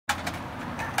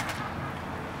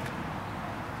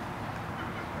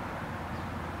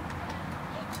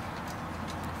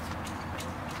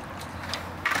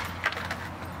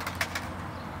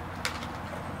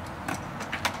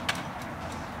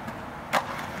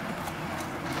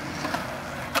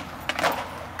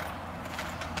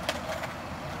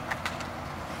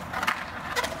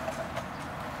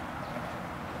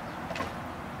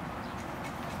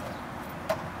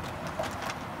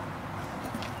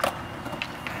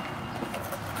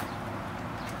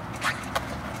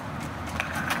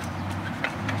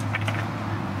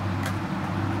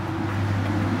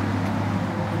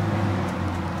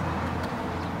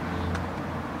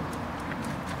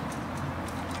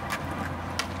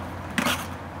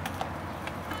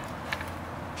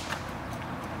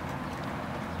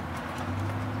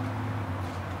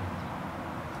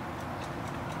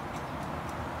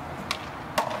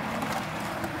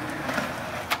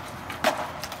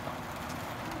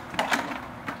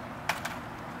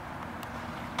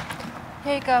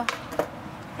Here you go.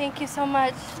 Thank you so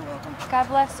much. You're welcome. God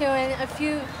bless you. And if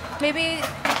you maybe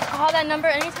call that number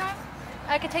anytime,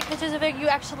 I could take pictures of you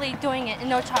actually doing it and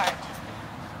no charge.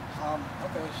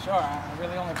 Okay, sure. I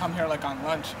really only come here like on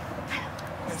lunch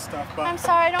and stuff, but... I'm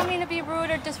sorry, I don't mean to be rude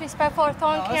or disrespectful or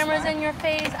throwing cameras fine. in your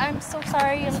face. I'm so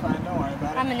sorry. It's fine, don't worry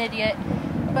about it. I'm an idiot.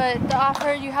 But the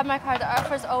offer, you have my card, the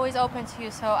offer is always open to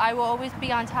you, so I will always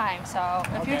be on time. So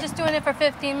if you're just doing it for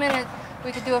 15 minutes,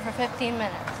 we could do it for 15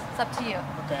 minutes. It's up to you.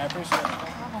 Okay, I appreciate it.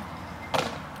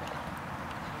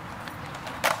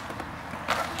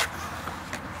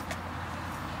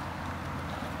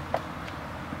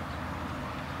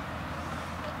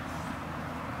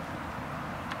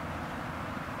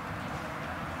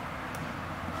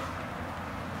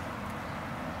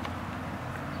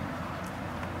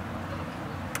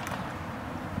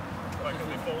 Can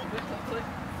we fold it quickly?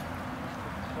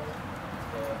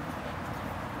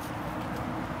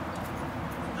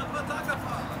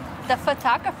 The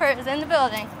photographer is in the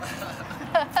building.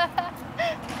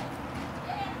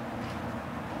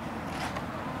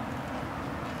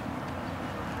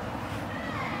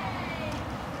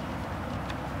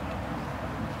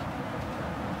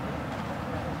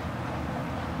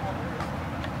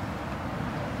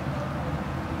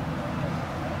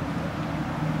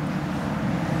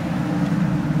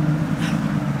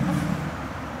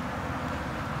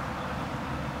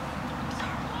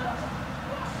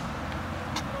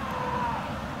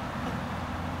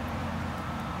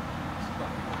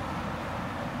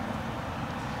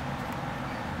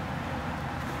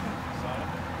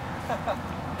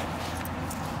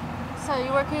 So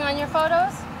you working on your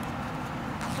photos?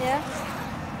 Yeah?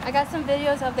 I got some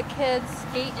videos of the kids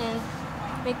skating.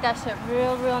 Make that shit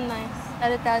real nice.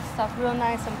 Edit that stuff real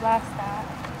nice and blast that.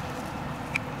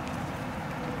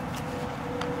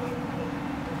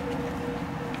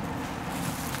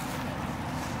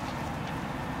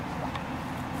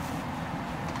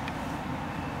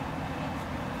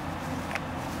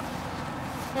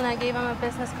 And I gave him a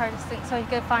business card so he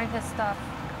could find his stuff.